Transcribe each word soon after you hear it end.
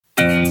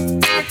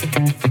Hey,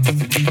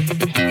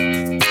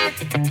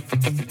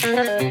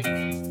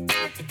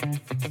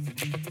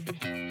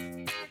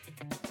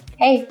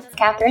 it's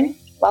Catherine.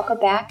 Welcome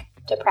back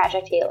to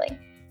Project Healing.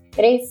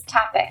 Today's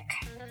topic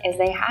is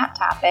a hot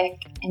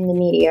topic in the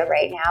media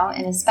right now,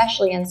 and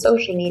especially in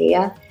social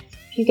media.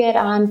 If you get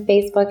on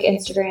Facebook,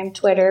 Instagram,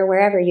 Twitter,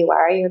 wherever you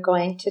are, you're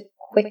going to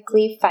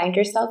quickly find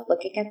yourself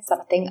looking at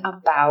something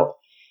about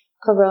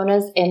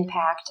Corona's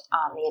impact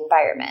on the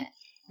environment.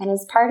 And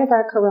as part of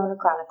our Corona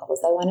Chronicles,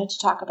 I wanted to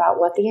talk about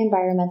what the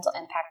environmental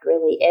impact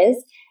really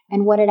is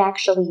and what it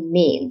actually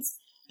means.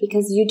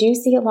 Because you do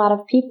see a lot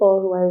of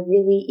people who are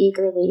really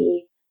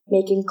eagerly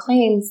making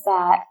claims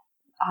that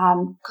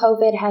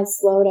COVID has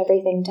slowed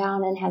everything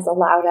down and has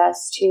allowed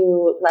us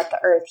to let the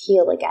earth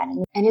heal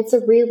again. And it's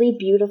a really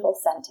beautiful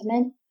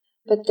sentiment.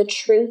 But the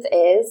truth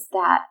is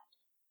that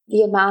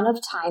the amount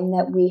of time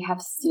that we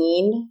have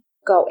seen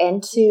go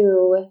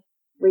into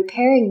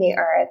repairing the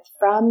earth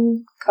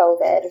from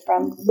COVID,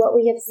 from what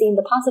we have seen,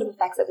 the positive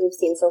effects that we've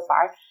seen so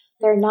far,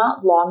 they're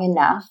not long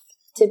enough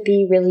to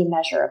be really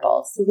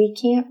measurable. So we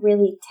can't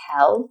really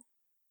tell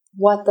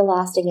what the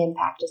lasting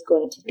impact is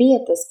going to be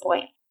at this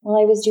point. While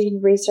I was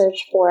doing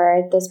research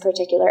for this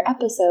particular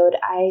episode,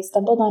 I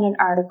stumbled on an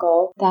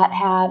article that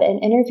had an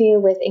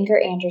interview with Inger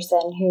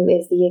Andersen, who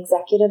is the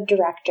executive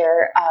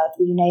director of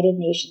the United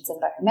Nations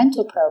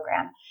Environmental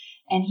Program.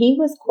 And he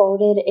was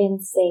quoted in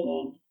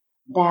saying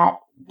that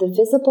the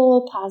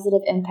visible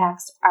positive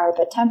impacts are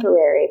but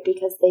temporary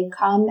because they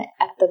come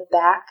at the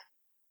back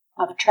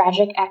of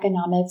tragic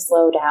economic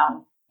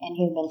slowdown and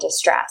human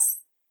distress.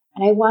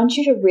 And I want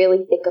you to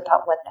really think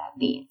about what that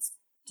means.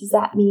 Does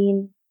that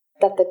mean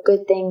that the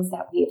good things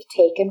that we've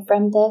taken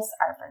from this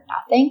are for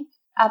nothing?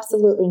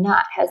 Absolutely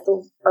not. Has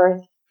the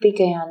earth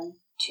begun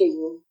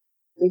to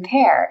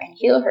repair and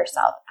heal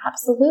herself?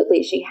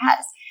 Absolutely, she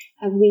has.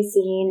 Have we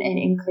seen an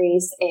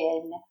increase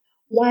in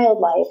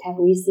wildlife? Have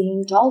we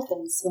seen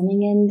dolphins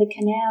swimming in the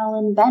canal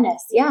in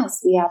Venice?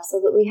 Yes, we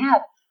absolutely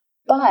have.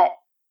 But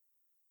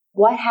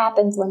what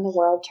happens when the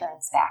world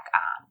turns back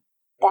on?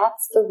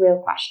 That's the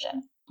real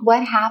question.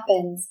 What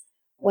happens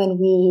when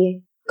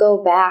we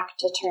go back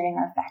to turning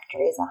our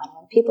factories on,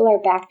 when people are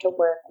back to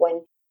work,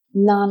 when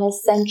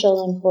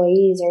non-essential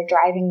employees are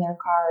driving their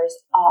cars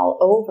all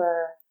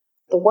over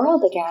the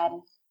world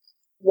again?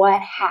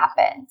 What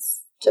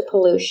happens to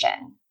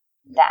pollution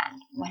then?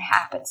 What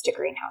happens to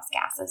greenhouse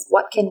gases?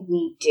 What can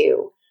we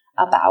do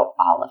about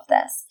all of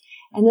this?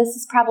 And this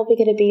is probably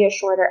going to be a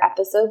shorter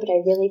episode, but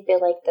I really feel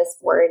like this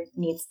word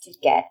needs to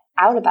get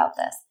out about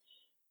this.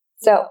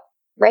 So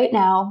right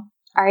now,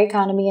 our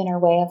economy and our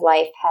way of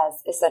life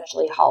has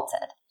essentially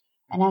halted.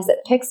 And as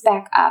it picks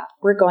back up,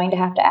 we're going to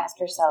have to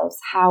ask ourselves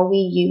how we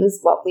use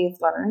what we've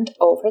learned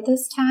over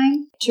this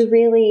time to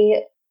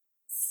really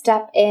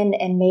step in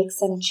and make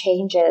some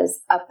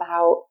changes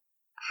about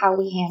how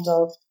we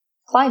handle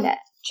climate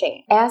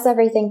change. As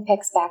everything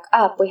picks back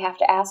up, we have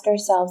to ask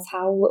ourselves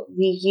how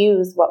we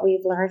use what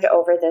we've learned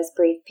over this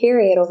brief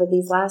period, over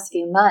these last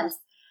few months,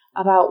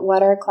 about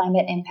what our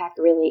climate impact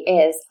really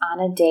is on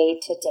a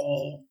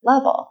day-to-day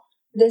level.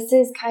 This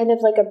is kind of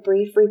like a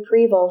brief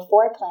retrieval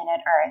for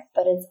planet Earth,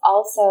 but it's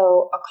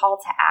also a call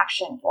to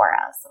action for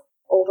us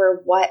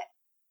over what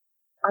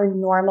our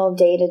normal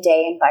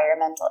day-to-day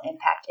environmental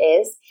impact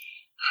is.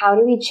 How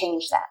do we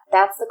change that?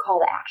 That's the call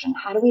to action.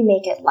 How do we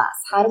make it less?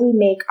 How do we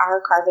make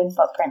our carbon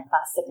footprint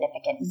less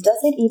significant?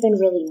 Does it even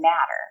really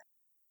matter?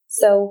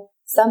 So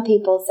some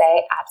people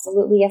say,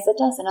 absolutely, yes, it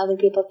does. And other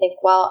people think,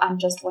 well, I'm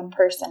just one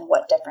person.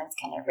 What difference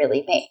can it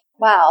really make?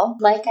 Well,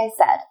 like I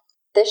said,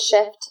 this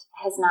shift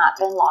has not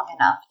been long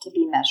enough to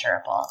be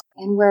measurable.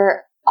 And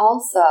we're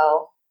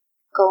also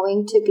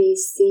going to be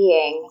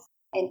seeing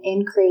an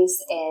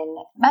increase in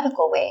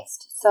medical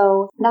waste.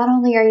 So not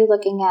only are you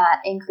looking at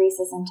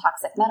increases in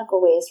toxic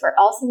medical waste, we're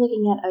also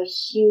looking at a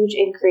huge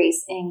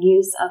increase in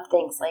use of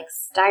things like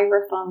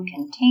styrofoam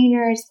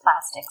containers,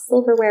 plastic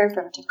silverware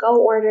from to-go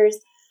orders.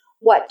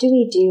 What do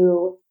we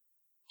do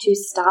to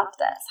stop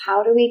this?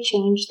 How do we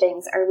change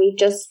things? Are we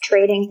just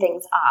trading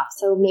things off?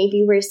 So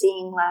maybe we're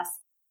seeing less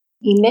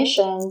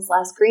emissions,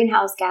 less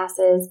greenhouse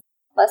gases,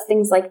 less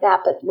things like that,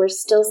 but we're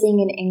still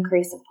seeing an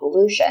increase in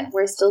pollution.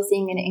 We're still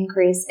seeing an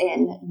increase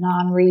in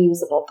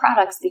non-reusable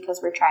products because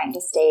we're trying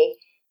to stay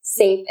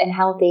safe and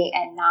healthy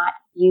and not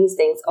use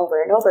things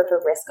over and over for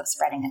risk of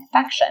spreading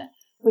infection,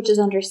 which is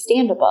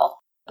understandable.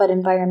 But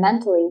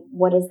environmentally,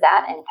 what is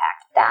that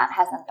impact? That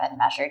hasn't been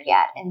measured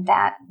yet, and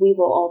that we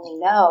will only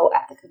know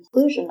at the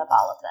conclusion of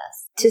all of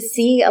this. To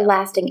see a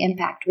lasting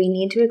impact, we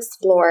need to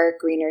explore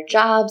greener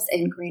jobs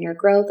and greener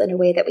growth in a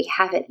way that we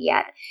haven't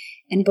yet.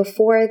 And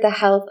before the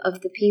health of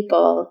the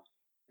people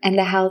and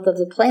the health of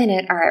the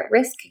planet are at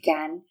risk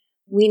again,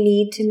 we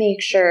need to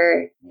make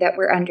sure that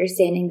we're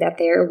understanding that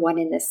they are one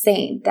and the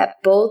same, that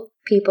both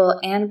people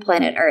and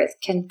planet Earth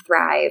can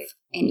thrive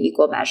in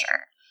equal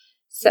measure.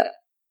 So,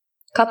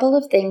 couple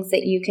of things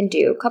that you can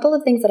do, couple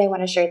of things that I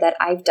want to share that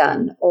I've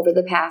done over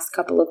the past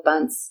couple of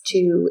months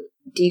to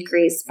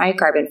decrease my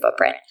carbon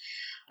footprint.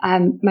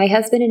 My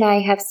husband and I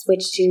have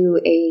switched to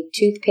a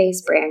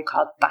toothpaste brand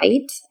called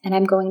Bite, and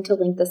I'm going to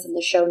link this in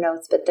the show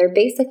notes, but they're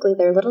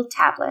little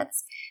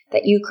tablets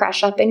that you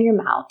crush up in your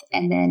mouth,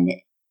 and then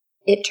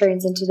it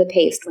turns into the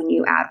paste when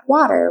you add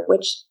water,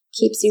 which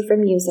keeps you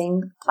from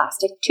using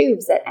plastic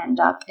tubes that end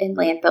up in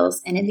landfills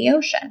and in the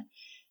ocean.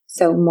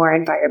 So more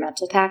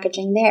environmental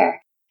packaging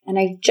there. And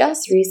I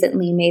just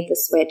recently made the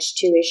switch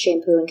to a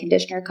shampoo and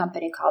conditioner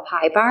company called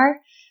Hybar.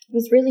 I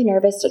was really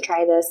nervous to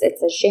try this.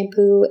 It's a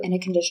shampoo and a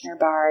conditioner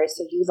bar.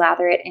 So you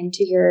lather it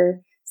into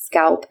your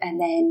scalp and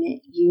then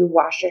you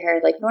wash your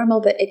hair like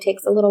normal, but it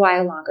takes a little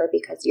while longer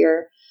because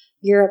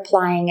you're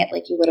applying it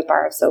like you would a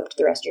bar of soap to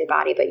the rest of your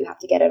body, but you have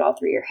to get it all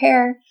through your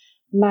hair.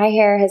 My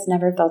hair has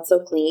never felt so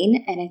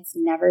clean, and it's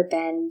never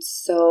been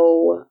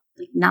so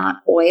not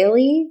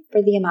oily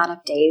for the amount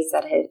of days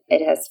that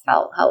it has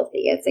felt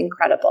healthy. It's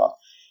incredible.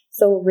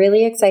 So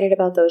really excited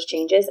about those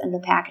changes. And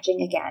the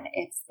packaging, again,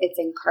 it's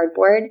in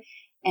cardboard,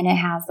 and it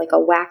has like a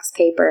wax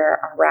paper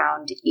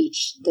around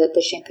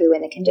the shampoo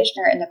and the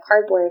conditioner, and the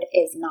cardboard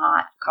is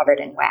not covered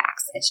in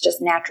wax. It's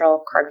just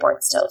natural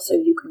cardboard still, so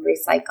you can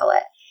recycle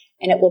it,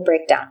 and it will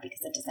break down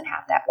because it doesn't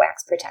have that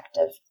wax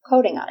protective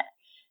coating on it.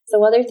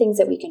 So other things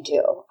that we can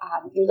do,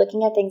 you're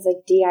looking at things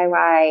like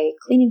DIY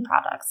cleaning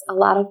products. A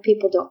lot of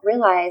people don't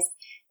realize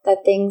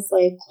that things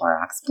like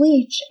Clorox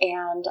bleach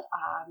and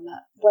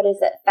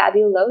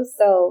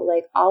Fabuloso,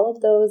 like all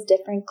of those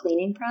different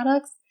cleaning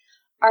products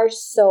are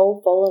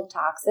so full of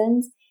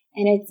toxins.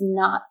 And it's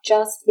not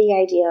just the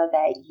idea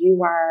that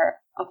you are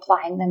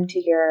applying them to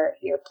your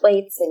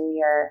plates and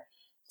your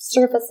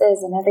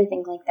surfaces and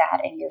everything like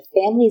that, and your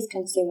family's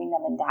consuming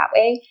them in that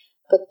way.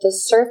 But the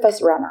surface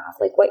runoff,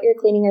 like what you're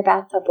cleaning your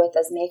bathtub with,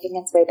 is making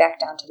its way back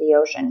down to the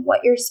ocean.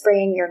 What you're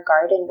spraying your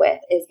garden with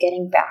is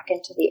getting back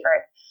into the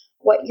earth.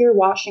 What you're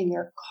washing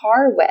your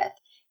car with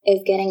is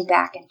getting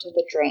back into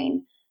the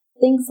drain.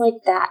 Things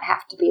like that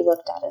have to be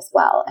looked at as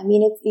well. I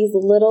mean, it's these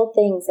little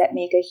things that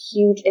make a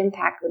huge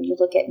impact when you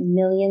look at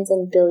millions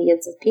and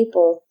billions of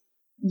people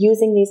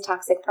using these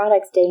toxic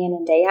products day in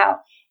and day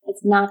out.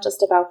 It's not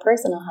just about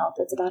personal health,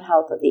 it's about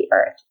health of the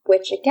earth,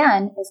 which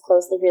again is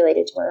closely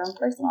related to our own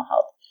personal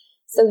health.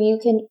 So you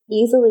can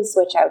easily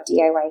switch out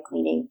DIY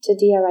cleaning to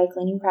DIY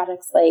cleaning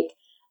products like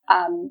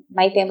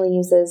my family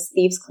uses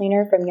Thieves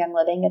Cleaner from Young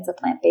Living. It's a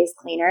plant-based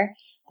cleaner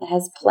that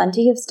has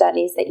plenty of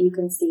studies that you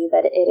can see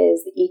that it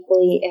is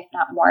equally, if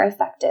not more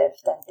effective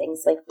than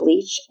things like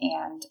bleach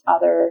and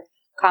other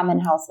common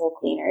household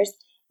cleaners.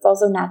 It's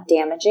also not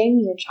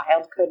damaging. Your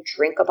child could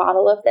drink a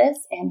bottle of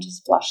this and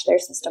just flush their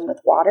system with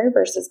water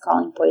versus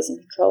calling poison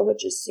control,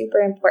 which is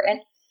super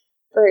important.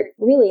 For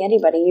really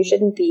anybody, you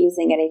shouldn't be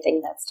using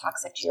anything that's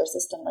toxic to your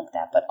system like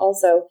that. But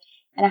also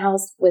in a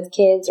house with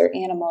kids or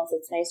animals,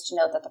 it's nice to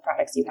know that the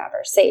products you have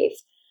are safe.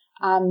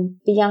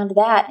 Beyond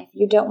that, if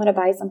you don't want to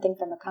buy something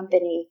from a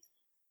company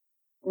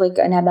like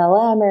an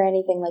MLM or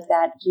anything like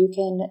that, you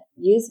can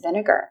use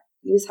vinegar.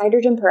 Use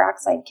hydrogen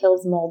peroxide,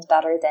 kills mold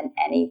better than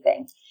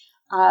anything.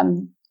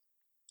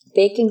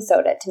 Baking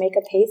soda to make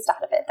a paste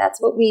out of it.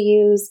 That's what we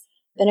use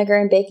vinegar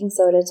and baking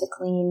soda to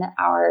clean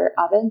our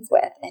ovens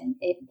with, and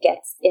it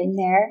gets in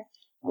there,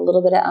 a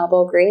little bit of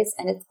elbow grease,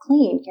 and it's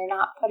clean. You're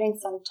not putting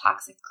some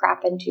toxic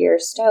crap into your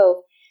stove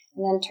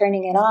and then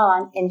turning it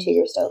on into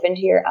your stove,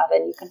 into your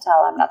oven. You can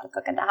tell I'm not the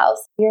cook in the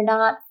house. You're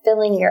not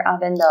filling your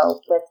oven, though,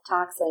 with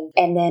toxins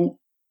and then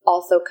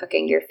also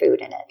cooking your food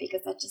in it,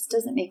 because that just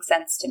doesn't make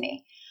sense to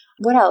me.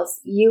 What else?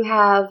 You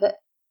have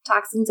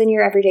toxins in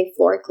your everyday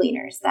floor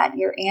cleaners that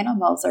your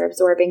animals are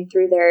absorbing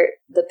through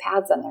the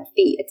pads on their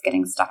feet. It's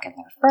getting stuck in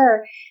their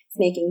fur. It's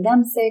making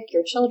them sick,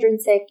 your children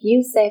sick,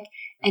 you sick,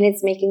 and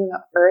it's making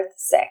the earth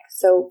sick.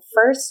 So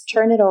first,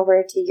 turn it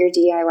over to your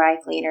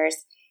DIY cleaners.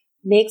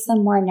 Make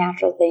some more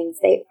natural things.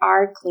 They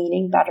are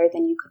cleaning better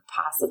than you could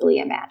possibly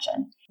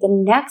imagine. The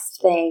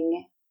next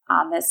thing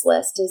on this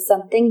list is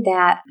something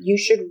that you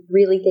should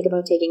really think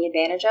about taking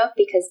advantage of,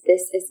 because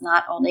this is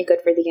not only good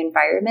for the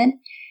environment,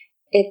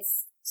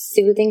 it's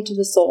soothing to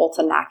the soul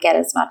to not get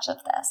as much of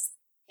this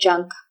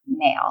junk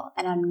mail.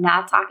 And I'm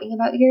not talking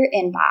about your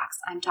inbox.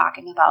 I'm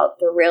talking about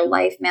the real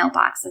life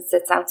mailbox that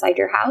sits outside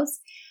your house.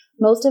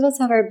 Most of us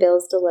have our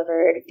bills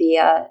delivered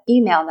via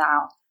email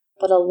now,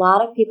 but a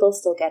lot of people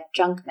still get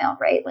junk mail,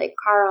 right? Like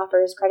car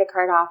offers, credit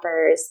card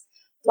offers,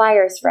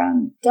 flyers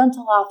from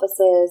dental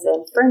offices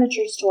and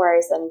furniture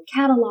stores and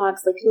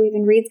catalogs. Like, who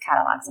even reads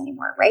catalogs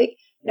anymore, right?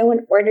 No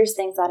one orders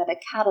things out of a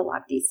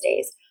catalog these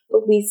days,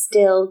 but we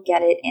still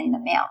get it in the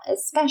mail,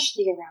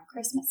 especially around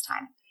Christmas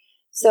time.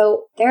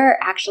 So there are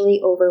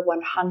actually over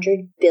 100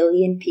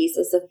 billion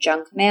pieces of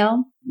junk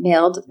mail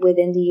mailed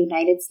within the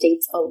United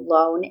States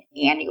alone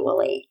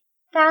annually.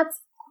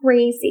 That's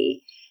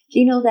crazy. Do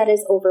you know that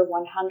is over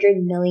 100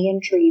 million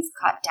trees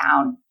cut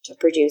down to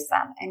produce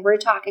them? And we're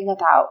talking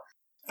about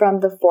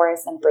from the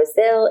forests in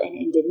Brazil and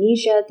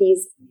Indonesia,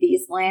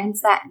 these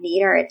lands that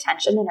need our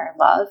attention and our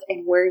love,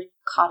 and we're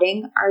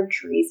cutting our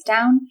trees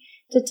down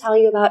to tell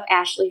you about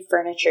Ashley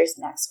Furniture's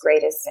next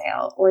greatest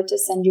sale, or to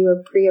send you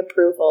a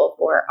pre-approval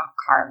for a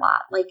car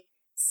lot. Like,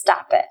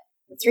 stop it.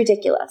 It's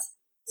ridiculous.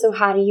 So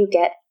how do you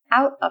get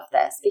out of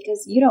this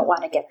because you don't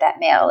want to get that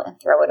mail and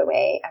throw it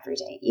away every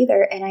day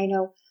either. And I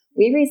know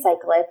we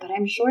recycle it, but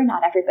I'm sure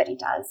not everybody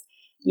does.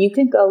 You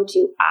can go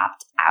to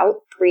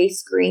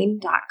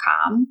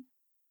optoutprescreen.com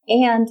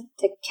and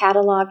to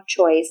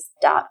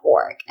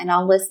catalogchoice.org. And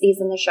I'll list these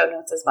in the show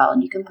notes as well.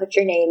 And you can put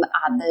your name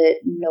on the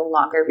no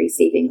longer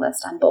receiving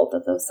list on both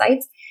of those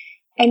sites.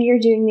 And you're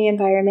doing the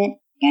environment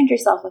and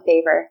yourself a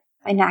favor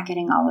by not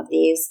getting all of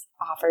these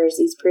offers,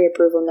 these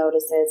pre-approval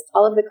notices,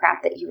 all of the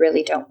crap that you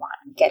really don't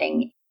want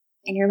getting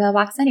in your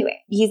mailbox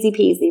anyway. Easy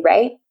peasy,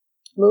 right?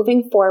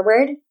 Moving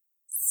forward,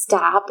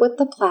 stop with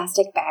the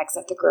plastic bags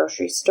at the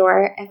grocery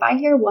store. If I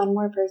hear one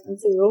more person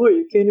say, oh,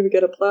 you can't even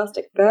get a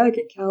plastic bag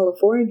in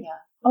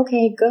California.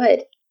 Okay,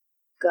 good.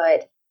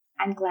 Good.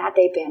 I'm glad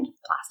they banned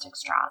plastic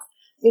straws.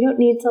 We don't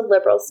need to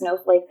liberal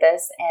snowflake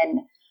this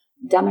and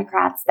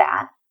Democrats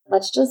that.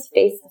 Let's just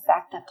face the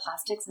fact that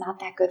plastic's not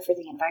that good for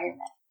the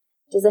environment.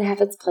 Does it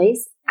have its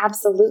place?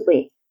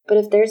 Absolutely. But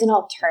if there's an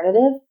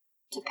alternative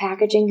to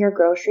packaging your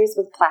groceries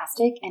with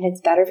plastic and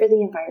it's better for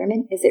the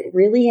environment, is it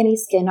really any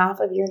skin off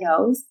of your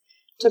nose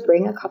to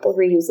bring a couple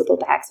reusable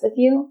bags with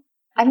you?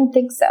 I don't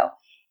think so.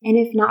 And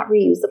if not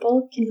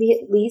reusable, can we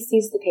at least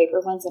use the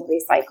paper ones and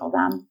recycle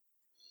them?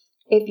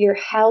 If you're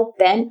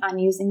hell-bent on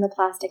using the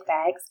plastic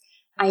bags,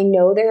 I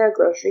know there are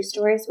grocery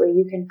stores where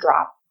you can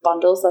drop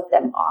bundles of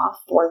them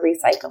off for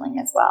recycling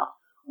as well.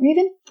 Or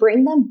even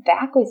bring them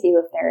back with you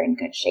if they're in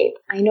good shape.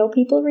 I know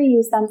people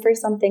reuse them for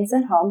some things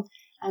at home,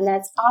 and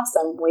that's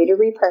awesome. Way to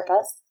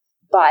repurpose.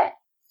 But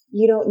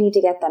you don't need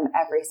to get them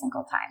every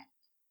single time.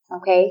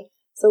 Okay?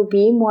 So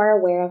be more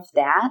aware of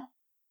that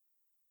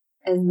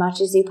as much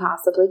as you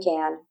possibly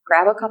can.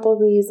 Grab a couple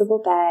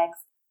reusable bags.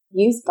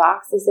 Use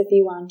boxes if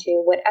you want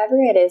to.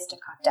 Whatever it is to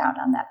cut down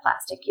on that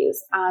plastic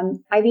use.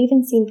 I've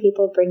even seen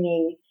people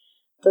bringing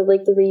the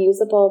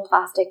reusable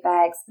plastic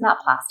bags.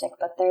 Not plastic,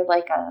 but they're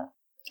like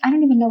I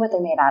don't even know what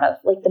they're made out of.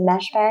 Like the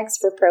mesh bags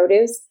for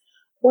produce.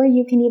 Or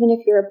you can even,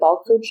 if you're a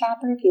bulk food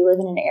shopper, if you live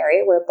in an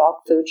area where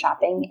bulk food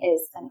shopping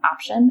is an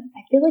option.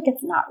 I feel like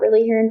it's not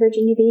really here in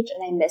Virginia Beach,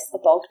 and I miss the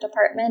bulk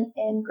department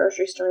in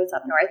grocery stores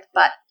up north.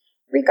 But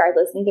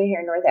regardless, neither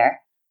here nor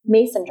there.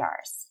 Mason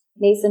jars.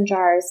 Mason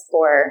jars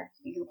for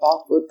your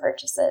bulk food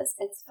purchases.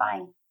 It's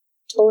fine.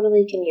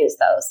 Totally can use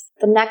those.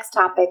 The next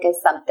topic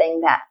is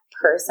something that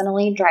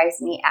personally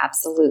drives me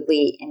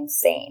absolutely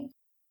insane.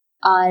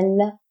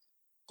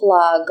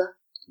 Unplug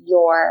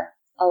your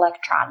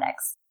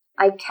electronics.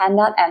 I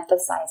cannot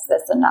emphasize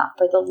this enough.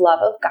 For the love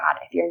of God,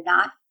 if you're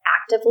not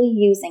actively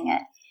using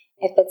it,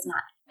 if it's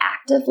not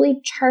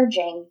actively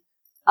charging,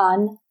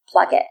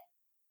 unplug it.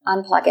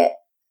 Unplug it.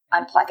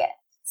 Unplug it.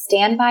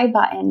 Standby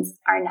buttons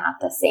are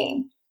not the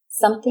same.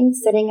 Something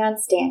sitting on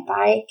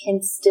standby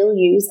can still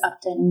use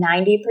up to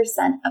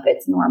 90% of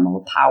its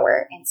normal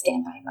power in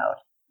standby mode.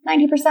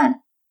 90%.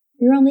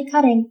 You're only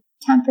cutting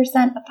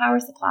 10% of power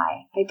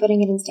supply by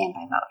putting it in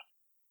standby mode.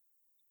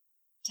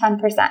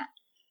 10%.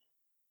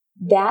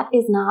 That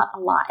is not a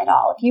lot at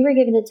all. If you were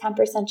given a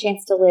 10%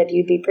 chance to live,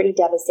 you'd be pretty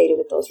devastated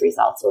with those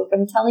results. So if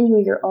I'm telling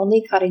you you're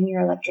only cutting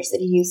your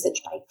electricity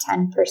usage by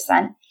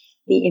 10%,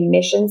 the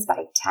emissions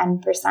by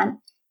 10%,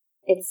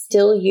 it's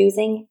still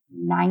using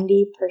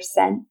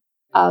 90%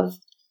 of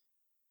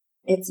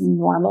its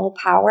normal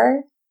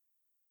power.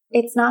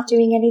 It's not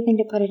doing anything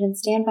to put it in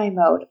standby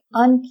mode.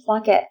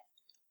 Unplug it.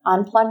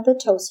 Unplug the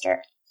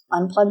toaster.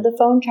 Unplug the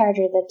phone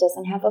charger that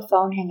doesn't have a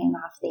phone hanging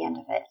off the end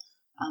of it.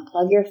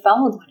 Unplug your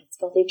phone when it's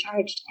fully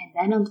charged, and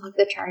then unplug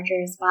the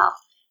charger as well.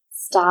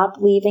 Stop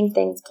leaving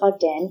things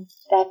plugged in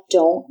that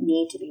don't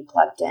need to be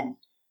plugged in.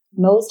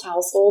 Most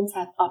households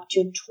have up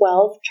to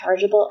 12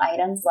 chargeable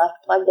items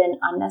left plugged in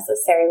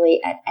unnecessarily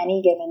at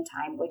any given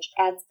time, which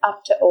adds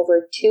up to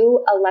over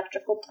 2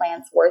 electrical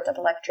plants worth of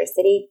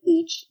electricity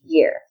each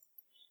year.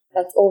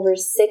 That's over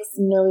 6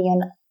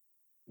 million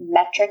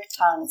metric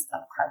tons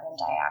of carbon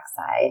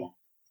dioxide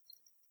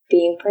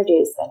being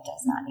produced that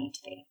does not need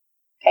to be.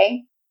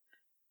 Okay?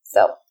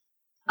 So,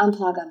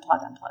 unplug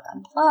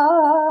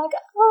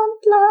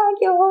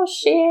your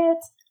shit.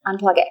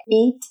 Unplug it.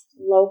 Eat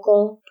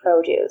local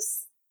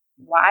produce.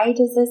 Why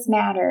does this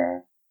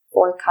matter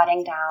for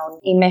cutting down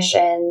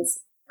emissions,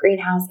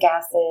 greenhouse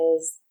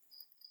gases,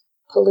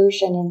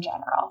 pollution in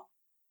general?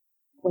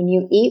 When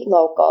you eat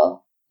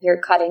local,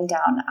 you're cutting down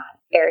on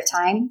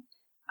airtime,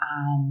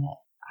 on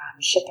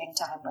shipping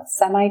time with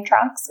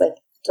semi-trucks, with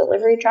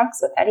delivery trucks,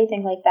 with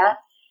anything like that.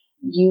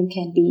 You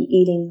can be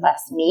eating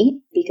less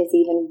meat because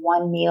even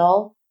one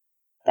meal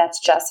that's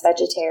just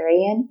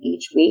vegetarian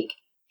each week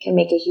can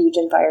make a huge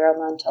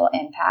environmental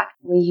impact.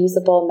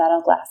 Reusable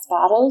metal glass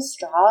bottles,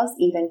 straws,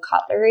 even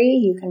cutlery.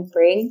 You can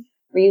bring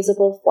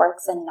reusable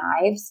forks and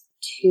knives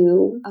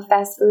to a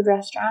fast food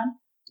restaurant.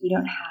 You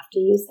don't have to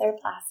use their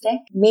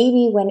plastic.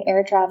 Maybe when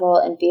air travel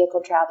and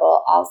vehicle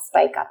travel all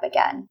spike up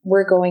again,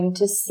 we're going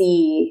to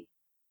see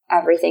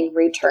everything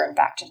return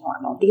back to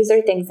normal. These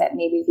are things that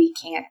maybe we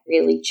can't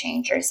really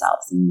change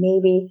ourselves.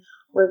 Maybe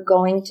we're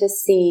going to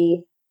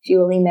see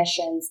fuel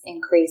emissions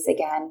increase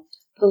again,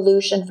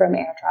 pollution from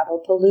air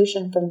travel,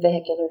 pollution from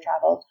vehicular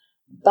travel.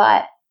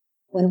 But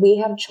when we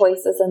have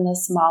choices in the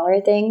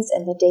smaller things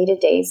and the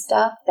day-to-day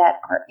stuff that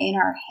are in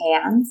our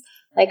hands,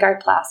 like our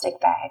plastic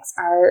bags,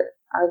 our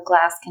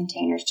glass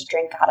containers to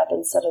drink out of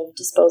instead of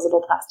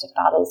disposable plastic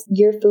bottles,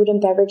 your food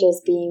and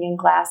beverages being in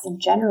glass in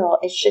general,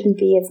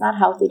 it's not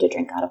healthy to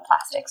drink out of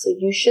plastic. So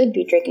you should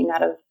be drinking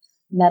out of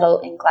metal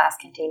and glass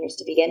containers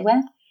to begin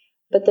with.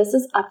 But this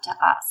is up to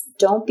us.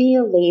 Don't be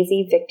a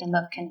lazy victim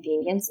of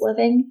convenience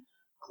living.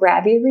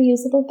 Grab your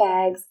reusable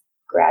bags,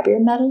 grab your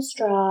metal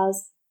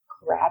straws,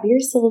 grab your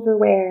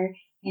silverware,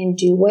 and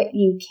do what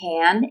you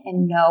can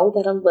and know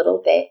that a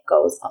little bit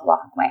goes a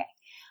long way.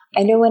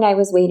 I know when I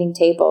was waiting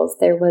tables,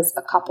 there was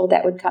a couple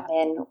that would come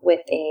in with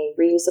a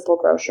reusable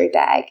grocery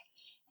bag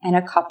and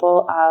a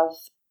couple of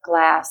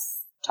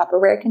glass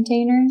Tupperware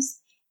containers,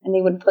 and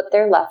they would put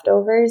their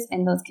leftovers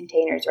in those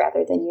containers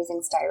rather than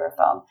using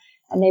styrofoam.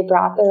 And they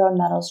brought their own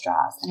metal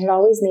straws, and it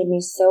always made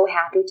me so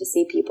happy to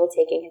see people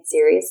taking it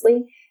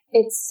seriously.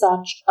 It's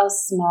such a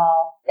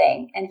small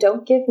thing. And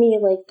don't give me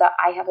like the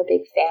I have a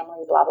big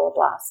family blah, blah,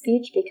 blah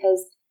speech,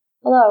 because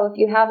hello, if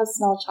you have a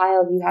small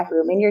child, you have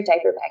room in your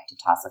diaper bag to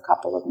toss a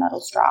couple of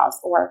metal straws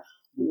or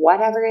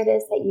whatever it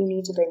is that you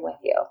need to bring with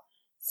you.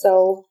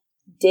 So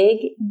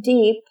dig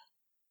deep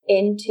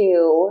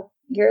into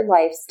your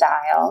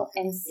lifestyle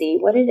and see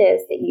what it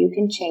is that you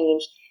can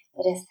change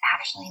that is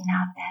actually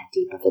not that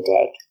deep of a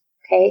dig,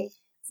 okay?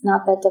 It's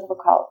not that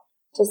difficult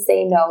to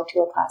say no to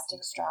a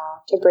plastic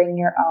straw, to bring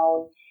your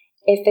own.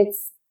 If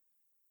it's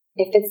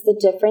the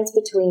difference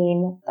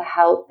between the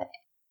health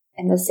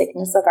and the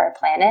sickness of our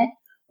planet,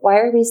 why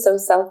are we so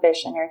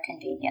selfish in our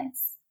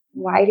convenience?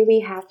 Why do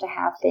we have to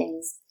have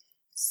things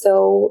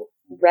so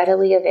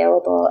readily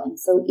available and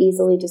so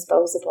easily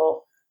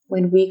disposable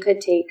when we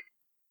could take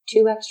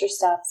 2 extra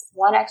steps,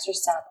 1 extra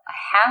step,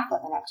 a half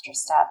of an extra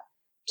step,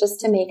 just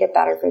to make it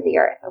better for the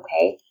earth,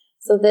 okay?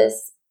 So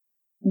this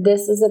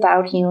is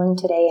about healing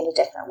today in a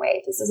different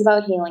way. This is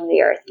about healing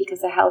the earth,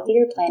 because a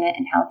healthier planet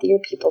and healthier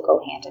people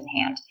go hand in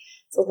hand.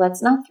 So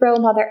let's not throw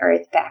Mother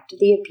Earth back to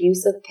the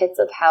abusive pits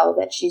of hell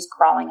that she's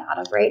crawling out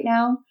of right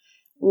now.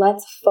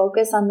 Let's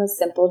focus on the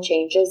simple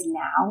changes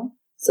now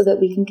so that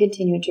we can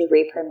continue to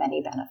reap her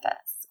many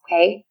benefits,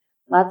 okay?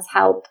 Let's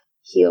help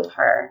heal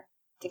her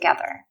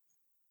together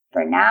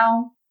for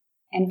now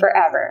and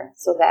forever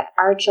so that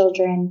our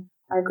children,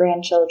 our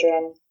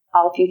grandchildren,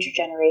 all future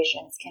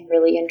generations can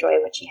really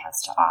enjoy what she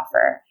has to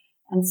offer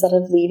instead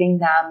of leaving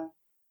them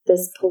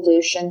this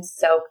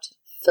pollution-soaked,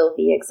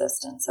 filthy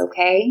existence,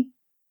 okay?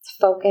 Let's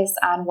focus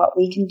on what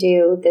we can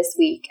do this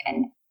week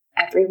and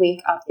every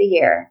week of the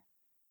year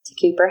to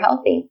keep her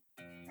healthy,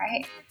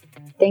 right?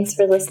 Thanks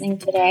for listening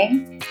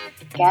today.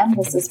 Again,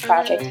 this is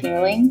Project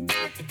Healing,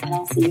 and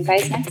I'll see you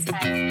guys next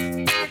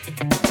time.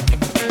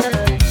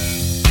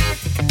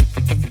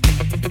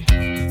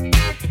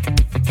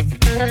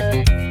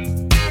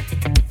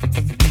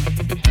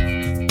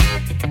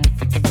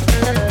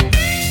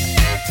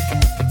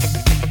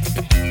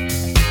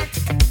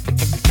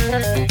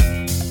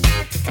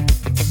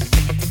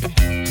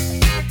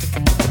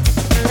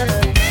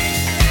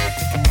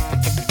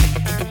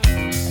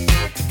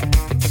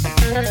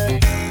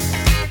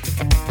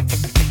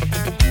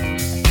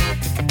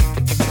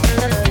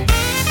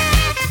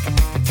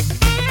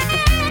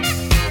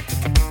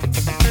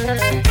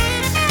 Hello.